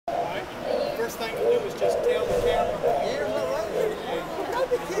hardest thing to do is just tell the camera a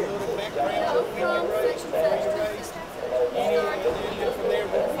little background of when you raced, where you raced, and then from there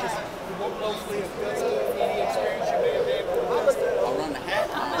we'll mostly Augusta, any experience you may have had with Augusta. I'll run the half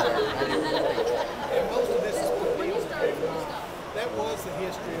mile there. And most of this is what we that was the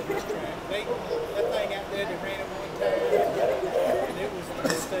history of this track. That thing out there, they ran it one time, and it was a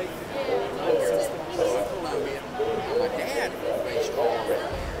mistake. Columbia. My dad raced all around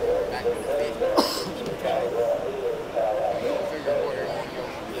there back in the 50s. You'll figure where I want to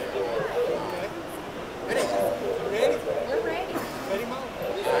go from there. Ready? Ready? We're ready. Ready, Mom?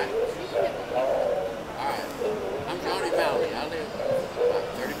 All right. I'm Johnny Malley. I live about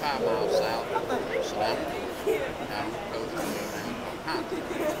 35 miles south of Savannah, down on the coast of I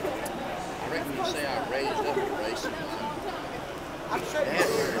reckon you'd say I raised up the racing line. Dad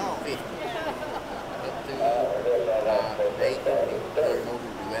turned 50. Up to 8, he turned over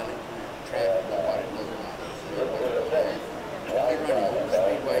to Wellington track. Nobody knows about it. He run the old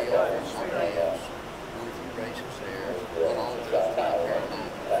speedway over in something else. Won a few races there. Won all the stuff in South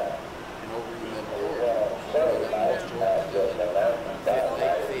Carolina. And over in the middle of Georgia. Run up North Georgia to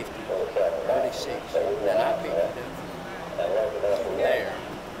late 50, early 60. Then I picked it up from there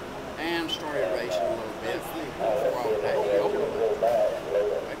and started racing a little bit before I was actually older.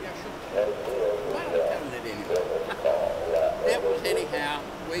 Maybe I should have telling it anyway. It was anyhow,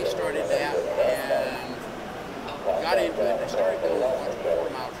 we started that and got into it. They started doing a bunch of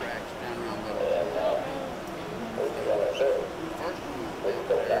quarter-mile tracks down around the middle of the first one we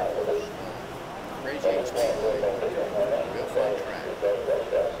built there was Crazy 8 Speedway, real fun track.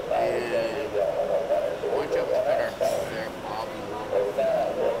 And a bunch of us put our feet there, Bob and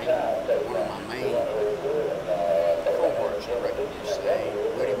one of my main cohorts, I reckon you say,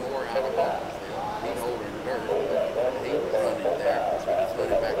 Woody Moore out of Hawkinsville. He's older than dirt, but he was running there, so he was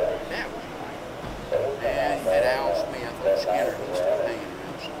running back that way. And at Al Smith and Skinner, he's still hanging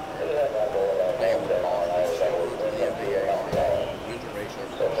around somewhere. Playing with Bob, he's still running to the NBAR, wins a race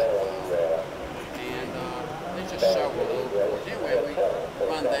over there. And there's just several little boards. Anyway, we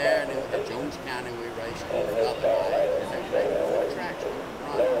run there, and then we had Jones County we raced on another night, and then they know what tracks we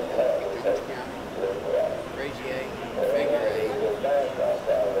run. Jones County, Crazy 8, Figure 8, and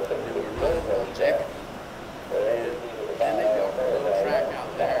then we were running Executive. And they built a little track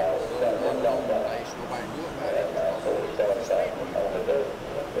out there, a little unknown place, nobody knew about it. It was called the Speedway. It was a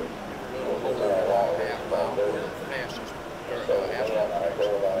little hole in the wall, half mile, one of the fastest asphalt tracks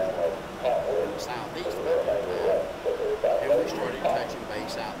in the southeast of that time. And we started touching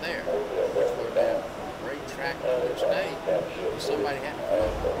base out there, which would have been a great track to this day. Somebody had to come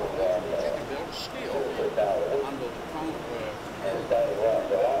up with you can build a skill under the cone of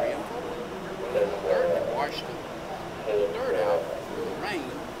dirt had washed the dirt out through the rain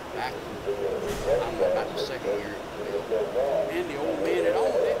back about the second year it was built. And the old man that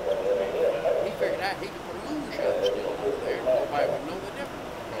owned it, he figured out he could put a moonshine still over there. Nobody would know the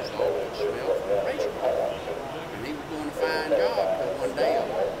difference because it all would smell from the race car. And he was doing a fine job until one day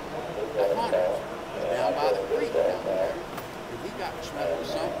the hunter was down by the creek down there. And he got to smelling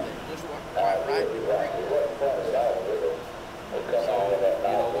something that just wasn't quite right in the creek. So,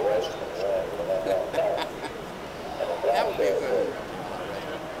 you know the rest of the story. That would be a good one.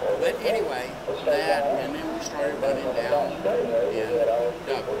 But anyway, that, and then we started running down in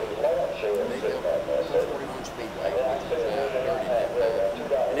Dublin. They built a 41 Speedway, which was dirty at that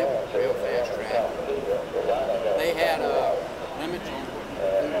time. And it was a real fast track. They had limits on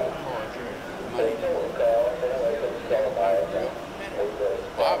putting food cars or money to work. Everybody was real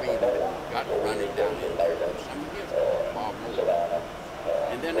competitive. Bob even got to running down in there with some of his cars, Bob Moore.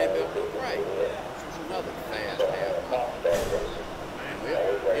 And then they built the Gray, which was another fast half mile. And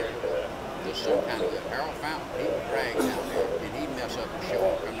it was some kind of a barrel fountain. He would drag down there, and he'd mess up the show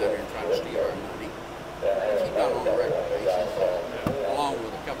and come down there and try to steal our money. He done on a regular basis, along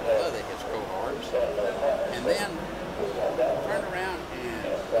with a couple of other his cohorts. And then turned around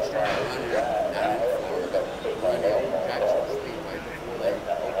and started running down in Florida, running the old Jackson Speedway before they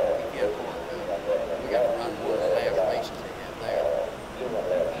opened the weekend park. We got to run one of the last races they had there.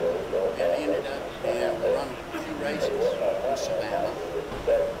 And ended up and run a few races in Savannah.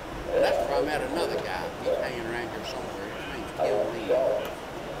 And that's where I met another guy. He's hanging around here somewhere. His name's Tim Lee.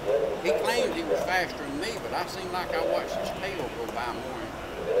 He claimed he was faster than me, but I seemed like I watched his tail go by more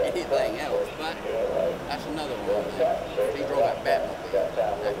than anything else. But that's another one. He drove that Batmobile. He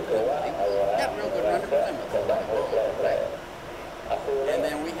had a real good running Plymouth on that. And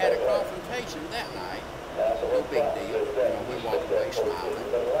then we had a confrontation that night. No big deal. You know, we walked away smiling.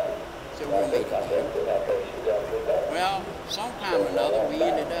 So we'll meet again. Well, sometime or another, we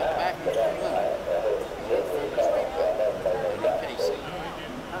ended up back in Plymouth.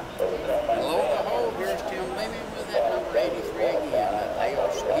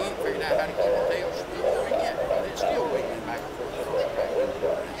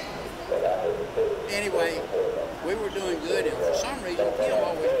 anyway, we were doing good, and for some reason, Tim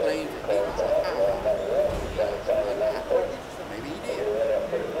always claimed that he was a high. Maybe he did.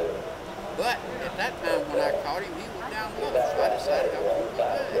 But at that time, when I caught him, he was down low, so I decided I was going to go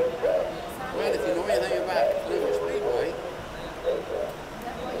back. Well, if you know anything about Columbia Speedway,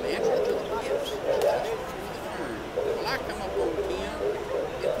 the entrance to the pits is just through the turn. Well, I come up on Tim,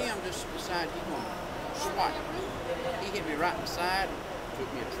 and Tim just decided he's going to swat me. He hit me right in the side, took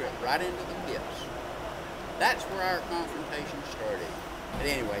me a trip right into the pits. That's where our confrontation started. But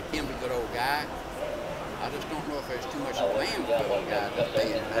anyway, Tim's a good old guy. I just don't know if there's too much land for those guys up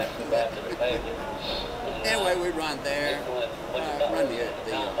there. Anyway, we run there, run the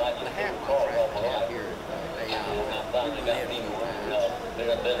half-mile track we have here at VID00004. We run it a few times.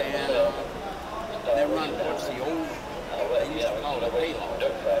 And then run what's the old, they used to call it a payload.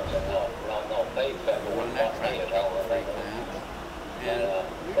 We run that track 3 times. And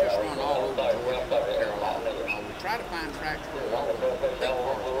we just run all over Georgia, Carolina. We try to find tracks where all the big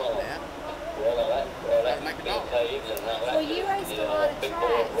cars run at. Make a dollar. Well, you raced a lot of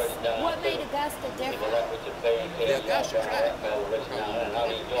tracks. What made Augusta different? The Augusta track.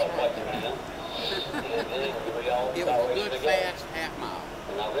 It was a good, fast half-mile.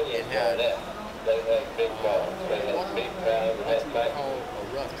 It had what you call a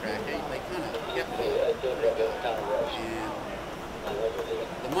rough track. They kind of kept it and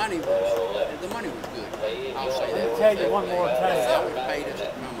the money was good. I'll say that. I'll tell you one more time. They always paid us to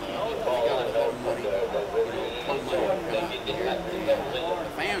come up. We got a little money, cold money to come up here. And the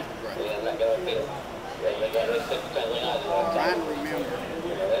fans were great. I'm trying to remember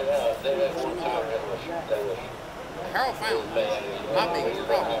some other. Harold found my biggest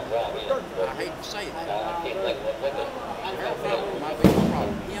problem. I hate to say that. Harold found my biggest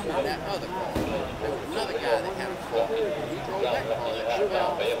problem. Him and that other car. There was another guy that had a car. He drove that car that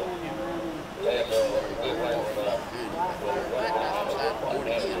Chevelle.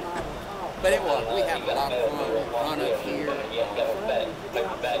 But it was. We had a lot of fun. Run up here.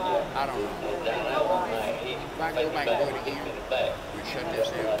 I don't know. If I go back and do it again, we shut this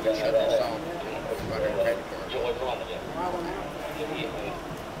down. We shut this off.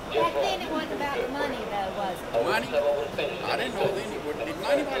 Back then it wasn't about the money though, was it? Money? I didn't know then. Did anybody make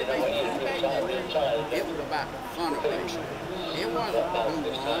money back then? It was about the fun of racing. It wasn't who won.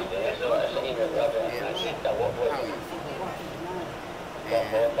 It was how you feel.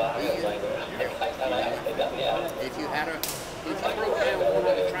 And if you broke down one of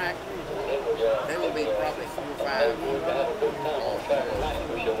the track, there would be probably 4 or 5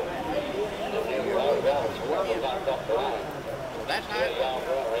 So that's how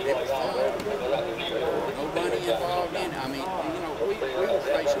it was fun. No money involved in it. I mean, you know, we were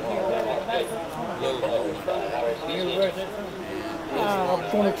racing little old.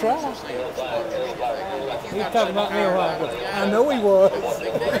 I'm going to try. He's talking about me a while ago. I know he was.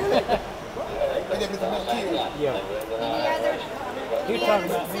 Yeah. He's talking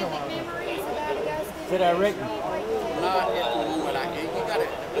about me a while ago. Did I reckon? Not at the moment.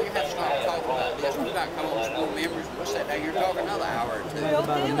 We have to start talking about this. We've got college school members. We'll sit down here and talk another hour or 2. You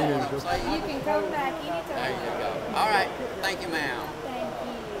can come back anytime. There you go. All right. Thank you, ma'am. Thank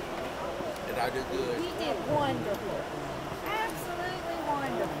you. Did I do good? You did wonderful. Absolutely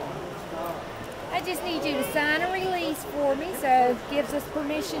wonderful. I just need you to sign a release for me, so it gives us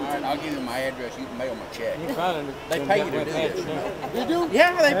permission All right, to... I'll give you my address. You can mail my check. They pay you to do this. You do?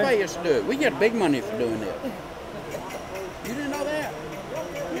 Yeah, they pay us to do it. We get big money for doing this. You didn't know that?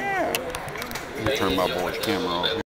 Yeah. Let me turn my boy's camera off.